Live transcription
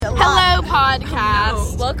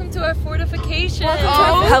podcast. Welcome to our fortification.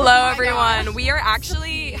 Hello, everyone. We are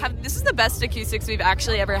actually this is the best acoustics we've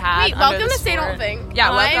actually ever had. Wait, welcome to Say Don't Think.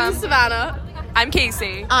 Yeah, welcome. I'm Savannah. I'm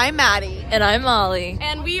Casey. I'm Maddie. And I'm Molly.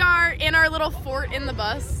 And we are in our little fort in the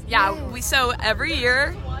bus. Yeah, so every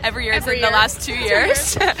year, the last 2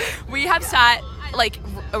 years, we have sat like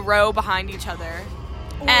a row behind each other,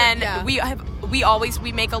 and we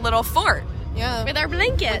make a little fort. Yeah. With our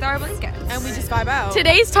blankets. And we just vibe out.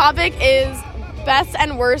 Today's topic is best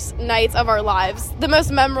and worst nights of our lives. The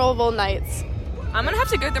most memorable nights. I'm gonna have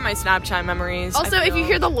to go through my Snapchat memories. Also, if you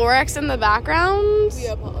hear the Lorax in the background, We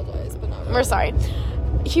apologize, but not really. we're sorry.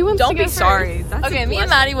 He wants Don't to go be sorry. first. That's Okay, me and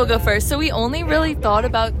Maddie will go first. So we only really thought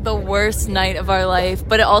about the worst night of our life,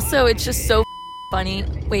 but it's just so funny.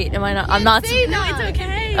 Wait, am I not? I'm not. No, it's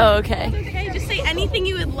okay. Oh, okay. It's okay. Just say anything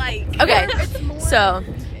you would like. Okay, so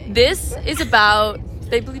this is about.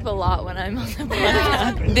 They bleep a lot when I'm on the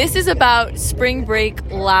podcast. This is about spring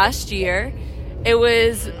break last year. It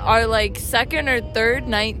was our second or third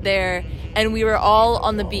night there, and we were all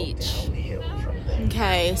on the beach.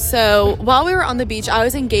 Okay, so while we were on the beach, I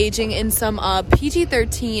was engaging in some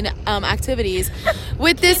PG-13 activities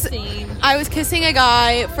with this. I was kissing a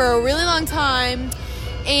guy for a really long time,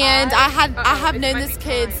 and I have known this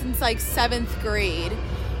kid since 7th grade.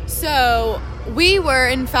 So we were,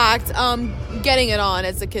 in fact, getting it on,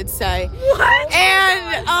 as the kids say. What?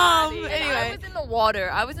 And I anyway, was in the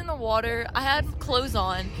water. I had clothes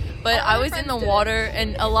on, but I was in the water,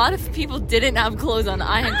 and a lot of people didn't have clothes on.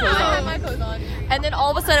 I had clothes on. my clothes on. And then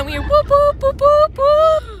all of a sudden we were whoop whoop whoop whoop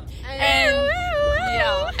whoop,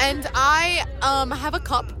 And I have a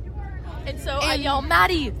cup. and so I yell,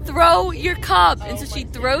 Maddie, throw your cup, and so she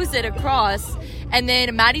throws it across. And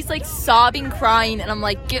then Maddie's sobbing, crying, and I'm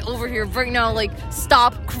like, get over here right now,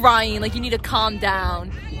 stop crying, you need to calm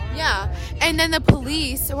down. Yeah, and then the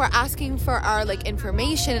police were asking for our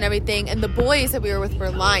information and everything, and the boys that we were with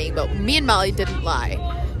were lying, but me and Molly didn't lie.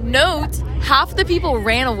 Note, half the people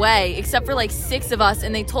ran away except for 6 of us,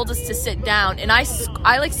 and they told us to sit down, and I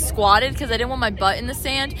squatted because I didn't want my butt in the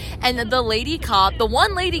sand. And the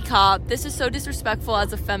one lady cop, this is so disrespectful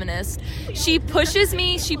as a feminist, she pushes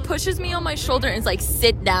me on my shoulder and is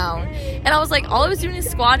sit down, and I was all I was doing is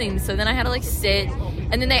squatting, so then I had to sit,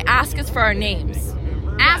 and then they ask us for our names.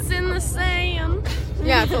 Ass in the sand.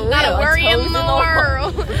 Yeah, for real. Not a worry in the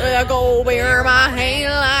world. I go where my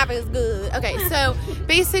hand life is good. Okay, so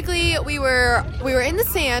basically we were in the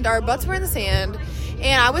sand, our butts were in the sand,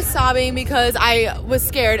 and I was sobbing because I was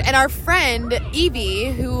scared. And our friend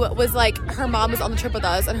Evie, who was her mom was on the trip with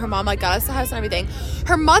us, and her mom got us to the house and everything.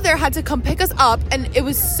 Her mother had to come pick us up, and it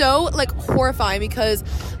was so horrifying because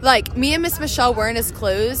me and Miss Michelle weren't as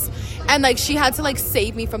close, and she had to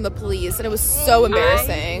save me from the police, and it was so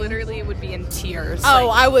embarrassing. I literally would be in tears. Oh,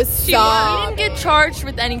 I was We didn't get charged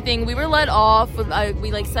with anything. We were let off.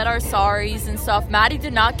 We said our sorries and stuff. Maddie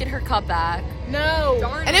did not get her cup back. No.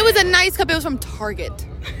 And it was a nice cup. It was from Target.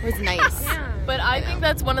 It was nice. But I think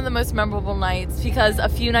that's one of the most memorable nights because a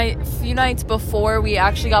few nights before we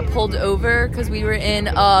actually got pulled over because we were in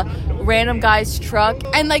a random guy's truck,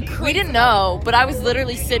 and we didn't know, but I was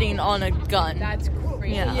literally sitting on a gun. That's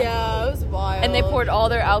crazy. Yeah, it was wild. And they poured all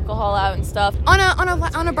their alcohol out and stuff. On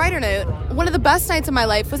a brighter note, one of the best nights of my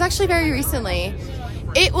life was actually very recently.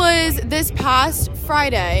 It was this past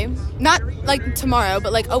Friday, not tomorrow,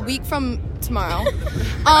 but a week from tomorrow.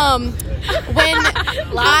 When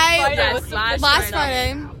last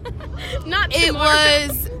Friday, Not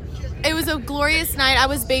it was a glorious night. I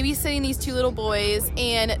was babysitting these 2 little boys,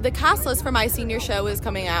 and the cast list for my senior show was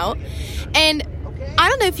coming out. And I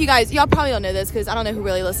don't know if y'all probably don't know this because I don't know who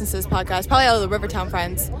really listens to this podcast. Probably all of the Rivertown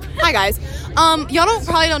friends. Hi guys. Y'all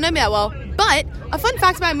probably don't know me that well, but a fun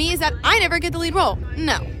fact about me is that I never get the lead role.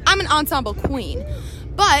 No, I'm an ensemble queen.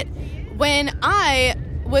 But when I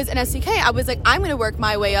was an SDK, I was I'm going to work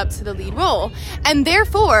my way up to the lead role. And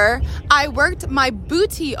therefore, I worked my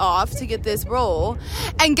booty off to get this role.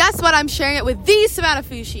 And guess what? I'm sharing it with the Savannah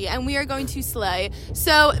Fushi, and we are going to slay.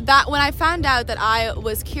 So that when I found out that I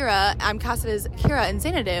was Kira, I'm casted as Kira in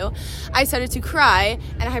Xanadu, I started to cry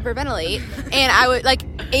and hyperventilate. And I would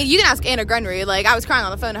you can ask Anna Grenry, I was crying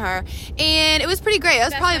on the phone to her. And it was pretty great.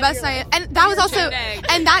 That was probably the best night. And that was also,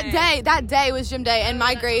 and that day was gym day, and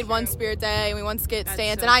my grade won spirit day, and we won skit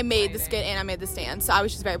stance. And I made the skit and I made the stand, so I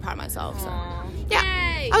was just very proud of myself. So yeah,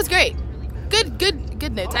 that was great.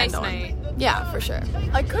 Good note to end on. Night. Yeah, for sure.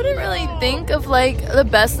 I couldn't really think of the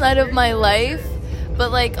best night of my life,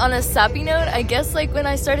 but on a sappy note, I guess when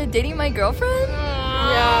I started dating my girlfriend.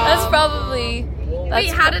 Yeah, that's probably.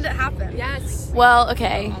 Wait, how did it happen? Yes. Well,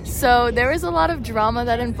 okay, so there was a lot of drama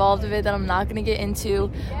that involved of it that I'm not going to get into,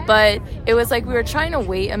 but it was like we were trying to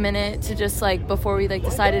wait a minute to just like before we like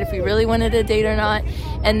decided if we really wanted to date or not.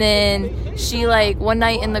 And then she like one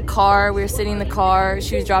night in the car, we were sitting in the car,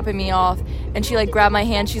 she was dropping me off, and she like grabbed my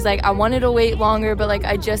hand. She's like, I wanted to wait longer, but like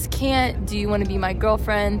I just can't. Do you want to be my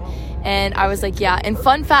girlfriend? And I was like, yeah. And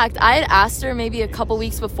fun fact, I had asked her maybe a couple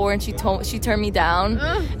weeks before, and she turned me down.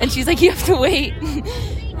 And she's like, you have to wait.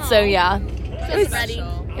 So yeah,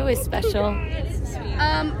 it was special.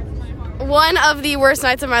 One of the worst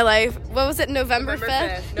nights of my life. What was it? November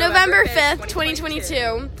 5th. November 5th,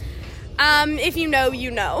 2022. If you know, you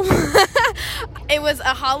know. It was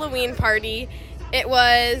a Halloween party. It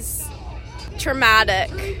was traumatic.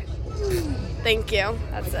 Thank you.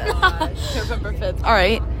 That's it. November 5th. All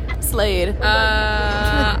right. Slade.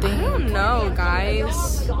 I don't know,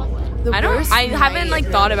 guys. I haven't like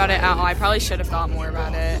thought about it at all. I probably should have thought more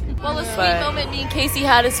about it. Well, the sweet moment me and Casey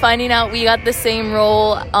had is finding out we got the same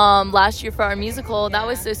role last year for our musical. That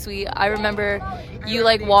was so sweet. I remember you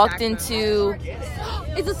like walked into.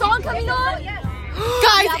 Is the song coming on?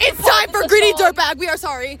 Guys, it's time for Gritty Dirtbag. We are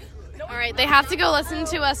sorry. All right, they have to go listen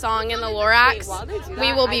to a song in the Lorax.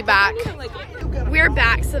 We will be back. We're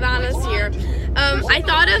back. Savannah's here. I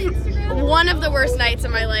thought of one of the worst nights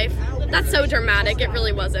of my life. That's so dramatic. It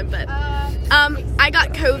really wasn't, but I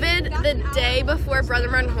got COVID the day before Brother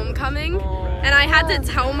Man Homecoming, and I had to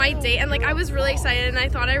tell my date, and like I was really excited, and I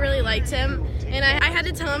thought I really liked him, and I had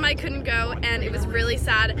to tell him I couldn't go, and it was really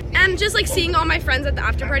sad. And just like seeing all my friends at the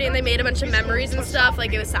after party, and they made a bunch of memories and stuff,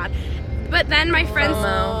 like it was sad. But then my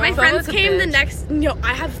friends came the next. No,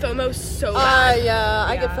 I have FOMO so bad. Yeah,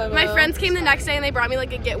 I get FOMO. My friends came the next day and they brought me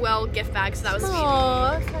like a get well gift bag, so that was sweet.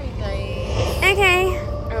 Aw, that's very nice. Okay.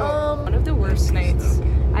 One of the worst nights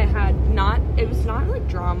I had. It was not like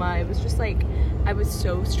drama. It was just like I was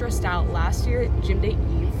so stressed out last year at Gym Day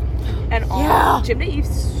Eve, and Gym Day Eve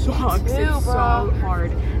sucks. It's so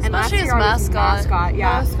hard. And especially last year as I was mascot.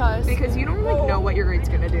 Yeah, Mascot. because you don't like know what your grade's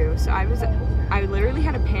gonna do. So I literally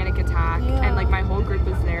had a panic attack, and like my whole group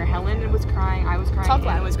was there. Helen was crying, I was crying,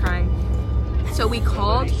 Anna was crying. So we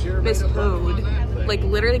called Miss Hode, like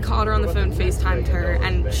literally called her on the phone, FaceTimed her,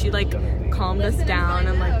 and she like calmed us down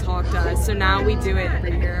and like talked to us. So now we do it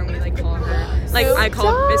every year and we like call her. Like I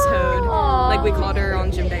called Miss Hode, like we called her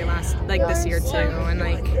on Gym Day this year too, and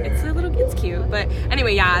like it's cute. But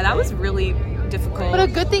anyway, yeah, that was really difficult. But a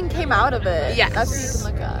good thing came out of it. Yes. That's what you can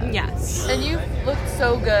look at. Yes. And you looked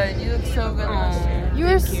so good. You look so good. You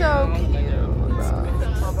are so cute.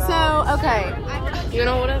 So, okay. You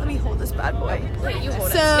know what? Let me hold this bad boy. Wait, you hold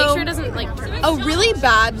it. So, Make sure it doesn't like turn. a really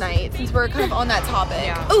bad night, since we're kind of on that topic.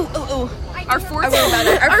 Yeah. Ooh. Our fourth.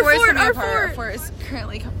 Our four is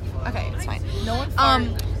currently okay, it's fine. No one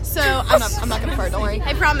farted. So I'm not gonna fart, don't worry.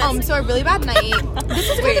 I promise. So a really bad night. This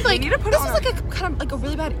is kind of like we need to put this it was on like a kind of like a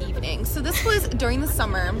really bad evening. So this was during the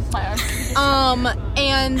summer.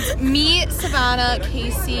 And me, Savannah,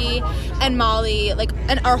 Casey, and Molly, like,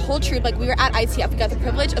 and our whole troop, like, we were at ITF. We got the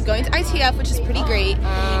privilege of going to ITF, which is pretty great.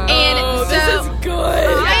 And so this is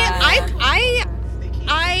good.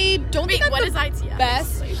 I don't think what that's is ITF?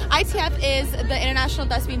 best. ITF is the International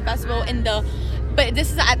Thespian Festival but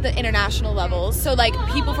this is at the international level. So like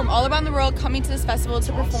people from all around the world coming to this festival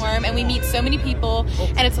to perform, and we meet so many people,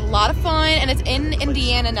 and it's a lot of fun, and it's in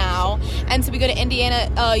Indiana now. And so we go to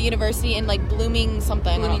Indiana University in like Bloomington.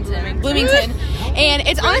 And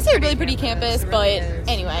it's honestly a really pretty campus, but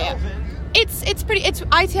anyway, it's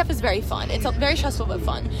ITF is very fun. It's very stressful but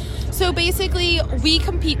fun. So basically we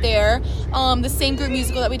compete there, the same group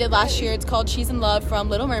musical that we did last year. It's called She's in Love from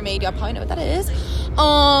Little Mermaid. Y'all probably know what that is,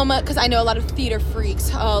 because I know a lot of theater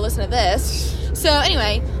freaks listen to this. So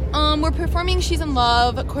anyway, we're performing She's in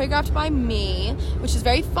Love, choreographed by me, which is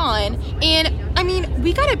very fun. And I mean,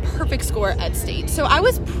 we got a perfect score at state, so I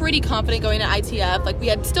was pretty confident going to ITF. Like, we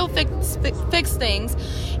had still fixed things,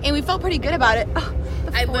 and we felt pretty good about it.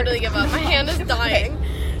 I literally give up. My hand is dying.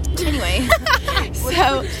 Anyway,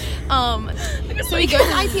 so we go to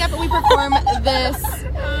ITF and we perform this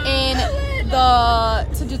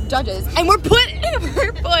to the judges, and we're put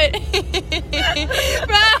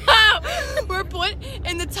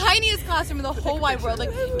in the tiniest classroom in the whole wide world.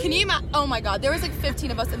 Like, can you imagine? Oh my God, there was like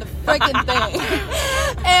 15 of us in the freaking thing,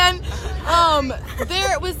 and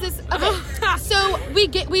there was this. Okay, so we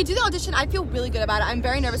do the audition. I feel really good about it. I'm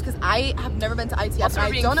very nervous because I have never been to ITF, and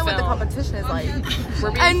I don't know what the competition is like.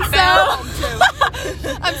 I'm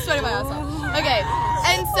sweating my ass off. Okay,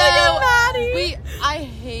 and so I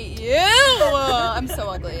hate you. I'm so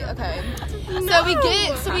ugly. Okay, so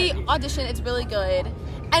we audition. It's really good,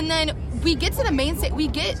 and then we get to the main stage. We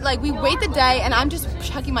wait the day, and I'm just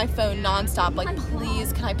checking my phone nonstop. Like,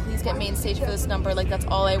 please, can I please get main stage for this number? Like, that's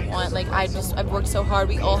all I want. Like, I've worked so hard.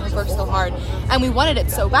 We all have worked so hard, and we wanted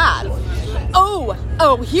it so bad.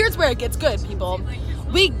 Oh, here's where it gets good, people.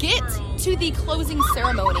 We get to the closing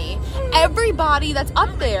ceremony. Everybody that's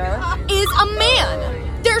up there is a man.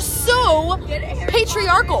 They're so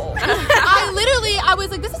patriarchal. I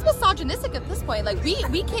was like, this is misogynistic at this point. Like, we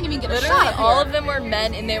can't even get a shot up here. All of them were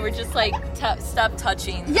men, and they were just like, stop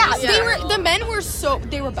touching. Yeah, the men were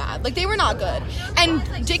they were bad. Like, they were not good. And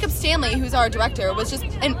Jacob Stanley, who's our director, was just,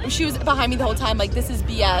 and she was behind me the whole time, like, this is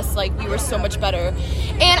BS. Like, we were so much better.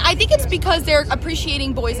 And I think it's because they're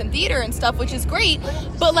appreciating boys in theater and stuff, which is great.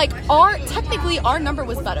 But, like, technically our number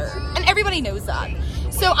was better. And everybody knows that.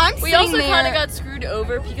 So I'm sitting there. We also kind of got screwed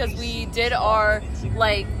over because we did our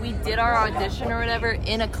audition or whatever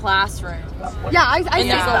in a classroom. Yeah, I and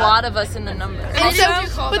there's a lot of us in the number. And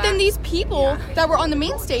but then these people that were on the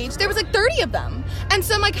main stage, there was like 30 of them. And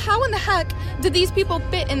so I'm like, how in the heck did these people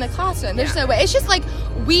fit in the classroom? There's no way. It's just like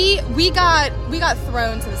we got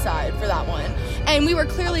thrown to the side for that one. And we were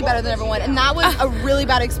clearly better than everyone. And that was a really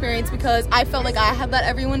bad experience because I felt like I had let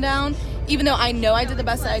everyone down. Even though I know I did the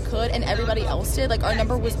best that I could and everybody else did, like, our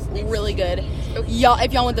number was really good. Y'all,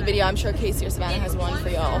 if y'all want the video, I'm sure Casey or Savannah has one for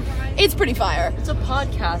y'all. It's pretty fire. It's a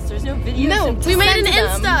podcast. There's no video. No, we made an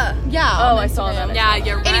Insta. Yeah. Oh, I saw that. Yeah,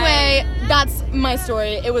 you're right. Anyway, that's my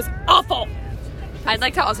story. It was awful. I'd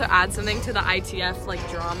like to also add something to the ITF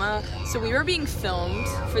drama. So we were being filmed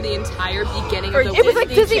for the entire beginning of the It was like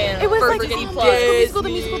Disney. Channel. It was like Disney the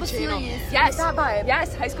musical, the series. Yes, like that vibe.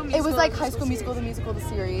 Yes, High School Musical. It was like High School Musical, the musical, the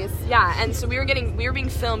series. Yeah, and so we were being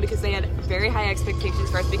filmed because they had very high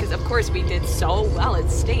expectations for us because of course we did so well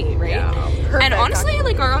at state, right? Yeah. Perfect, and honestly,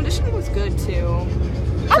 our audition was good too.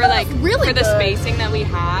 For the spacing that we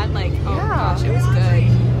had, gosh, it was good.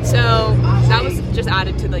 So that was just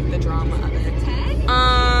added to the drama of it.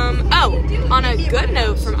 On a good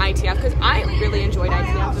note from ITF, because I really enjoyed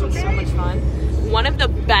ITF, it was so much fun. One of the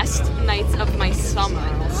best nights of my summer,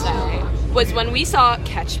 I'll say, was when we saw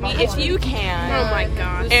Catch Me If You Can. Oh my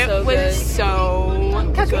gosh. It was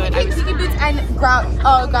so Catch good. Me, Tiki Boots, and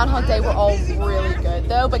Groundhog Day were all really good,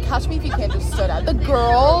 though, but Catch Me If You Can just stood out. The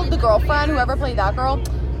girlfriend, whoever played that girl,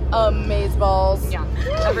 amazeballs. Yeah,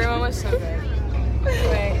 everyone was so good.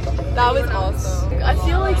 Anyway, that was awesome. I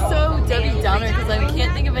feel like so Debbie Downer because I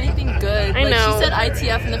can't think of anything good. I know. She said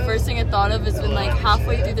ITF, and the first thing I thought of is when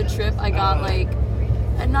halfway through the trip I got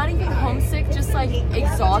and not even homesick, just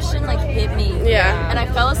exhaustion hit me. Yeah. And I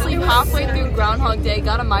fell asleep halfway through Groundhog Day,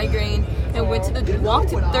 got a migraine, and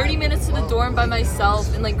walked 30 minutes to the dorm by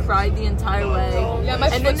myself and cried the entire way. Yeah,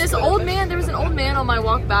 and then there was an old man on my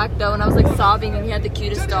walk back though, and I was sobbing, and he had the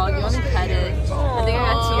cutest dog. You want me to pet it? I think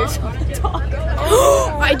I got tears on the dog.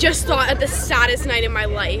 I just thought of the saddest night in my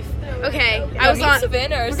life. Okay, I was on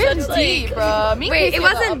Savannah. We're getting deep, bro. Wait, it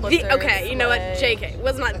wasn't the. Okay, you know what? JK, it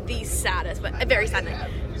was not the saddest, but a very sad night.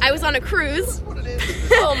 I was on a cruise.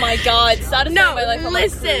 Oh my God, saddest night of my life.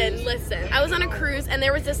 Listen. I was on a cruise, and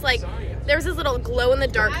there was this little glow in the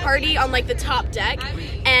dark party on the top deck,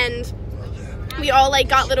 and we all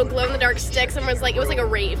got little glow in the dark sticks, and it was like a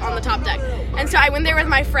rave on the top deck. And so I went there with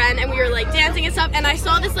my friend, and we were dancing and stuff, and I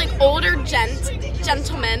saw this older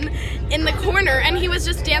gentleman in the corner, and he was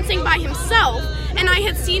just dancing by himself, and I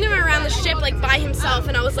had seen him around the ship by himself,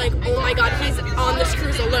 and I was like, oh my God, he's on this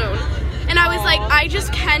cruise alone. And I was like, I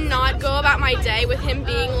just cannot go about my day with him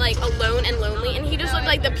being alone and lonely. And he just looked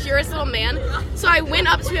like the purest little man. So I went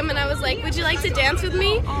up to him and I was like, would you like to dance with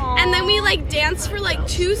me? And then we danced for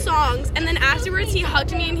 2 songs. And then afterwards he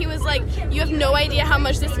hugged me and he was like, you have no idea how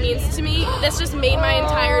much this means to me. This just made my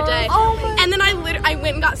entire day. And then I went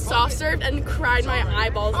and got soft served and cried my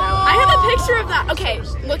eyeballs out. I have a picture of that. Okay,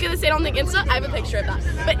 look at this. I don't think Insta. I have a picture of that.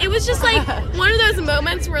 But it was just one of those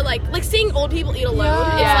moments where seeing old people eat alone.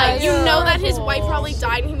 It's you know that his wife probably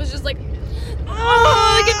died and he was just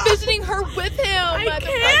envisioning her with him. I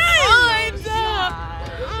can't.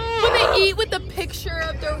 When they eat with the picture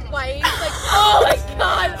of their wife, oh my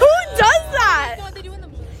God, who does that? What they do in the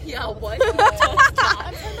movie? Yeah, what?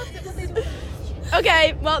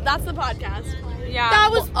 Okay, well that's the podcast. Yeah,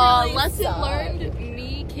 that was really lesson sad. learned.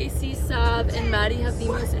 Me, Casey, Sav, and Maddie have the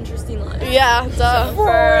most interesting lives. Yeah, duh. For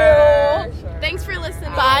real. Thanks for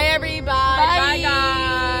listening. Bye, everybody. Bye, guys.